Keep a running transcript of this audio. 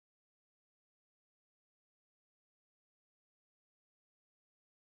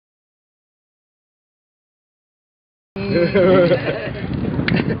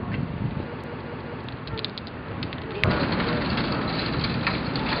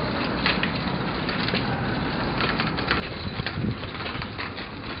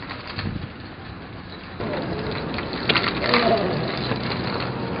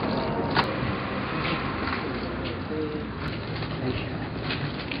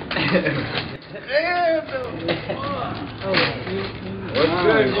What's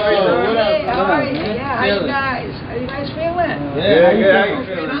good, Kwayzar? Hey, how are you? Yeah, how you guys? How you guys feeling? Yeah, good. How you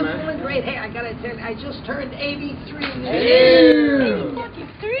feeling, I'm man? feeling great. Hey, I gotta tell you, I just turned 83 this Hey. year.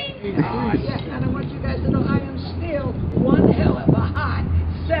 83? Yeah, and I want you guys to know I am still one hell of a hot,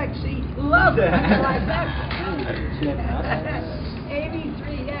 sexy, lovely like that.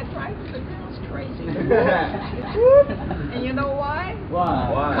 83, yeah, driving the girl's crazy. And you know why?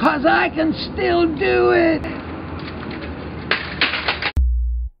 Why? Because I can still do it.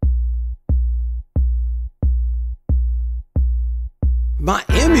 My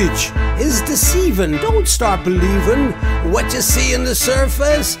image is deceiving. Don't start believing what you see in the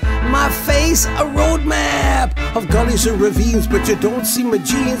surface. My face, a roadmap of gullies and ravines, but you don't see my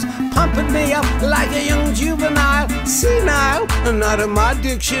genes pumping me up like a young juvenile. Senile, not in my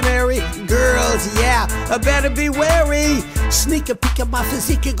dictionary. Girls, yeah, I better be wary. Sneak a peek at my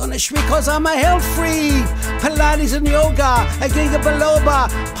physique, you're gonna shriek, cause I'm a health freak. Pilates and yoga, a giga biloba,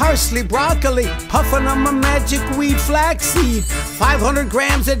 parsley, broccoli, puffing on my magic weed flaxseed. 500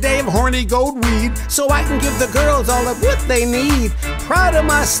 grams a day of horny gold weed, so I can give the girls all of what they need. Proud of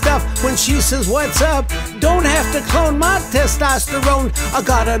my stuff when she says what's up. Don't have to clone my testosterone. I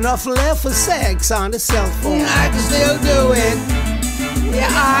got enough left for sex on the cell phone. I can still do it. Yeah,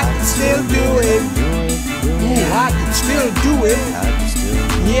 I can still do it. Yeah, I can still do it.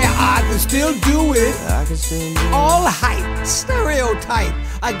 Yeah, I can still do it. All hype, stereotype.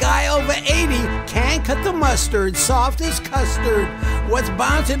 A guy over 80 can't cut the mustard, soft as custard. What's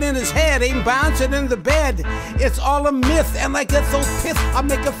bouncing in his head ain't bouncing in the bed. It's all a myth, and like a those pith, I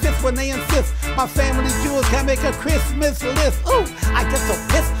make a fifth when they in fifth. My family jewels can make a Christmas lift. Ooh, I get so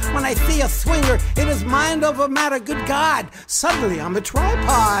pissed when I see a swinger. It is mind over matter, good God. Suddenly I'm a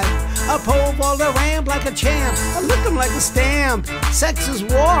tripod. A pole vaulter ramp like a champ. I lick him like a stamp. Sex is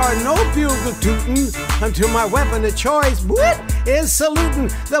war, no bugle tootin'. Until my weapon of choice, what is saluting.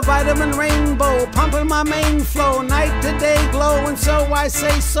 The vitamin rainbow, pumping my main flow, night to day glow, and so I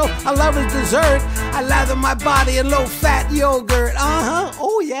say so. I love his dessert. I lather my body in low-fat yogurt.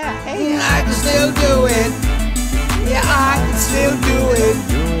 Oh yeah, hey, I can still do it. Yeah, I can still do it.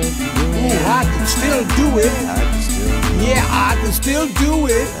 Yeah, I can still do it. Yeah, I can still do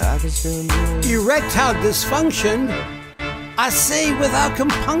it. Erectile dysfunction, I say without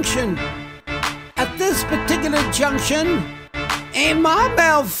compunction. At this particular junction, ain't my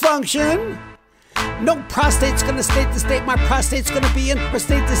malfunction. No prostate's gonna state the state my prostate's gonna be in, or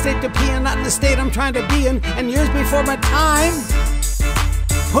state the state to pee in, not in the state I'm trying to be in. And years before my time,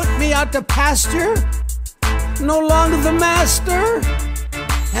 put me out to pasture, no longer the master,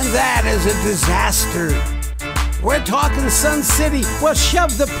 and that is a disaster. We're talking Sun City, well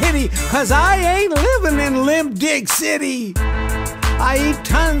shove the pity, cause I ain't living in Limp Dick City. I eat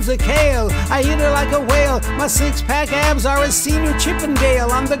tons of kale, I eat it like a whale. My six-pack abs are a senior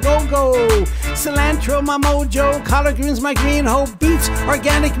Chippendale. I'm the go-go, cilantro my mojo, collard greens my green, whole beets,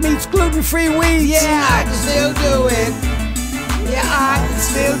 organic meats, gluten-free wheat. Yeah, I can still do it. Yeah, I can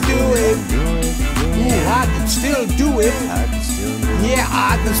still do it. Yeah, I can still do it. Yeah,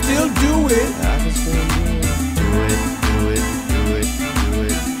 I can still do it.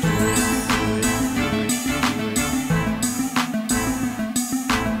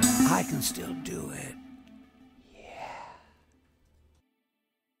 I can still do it.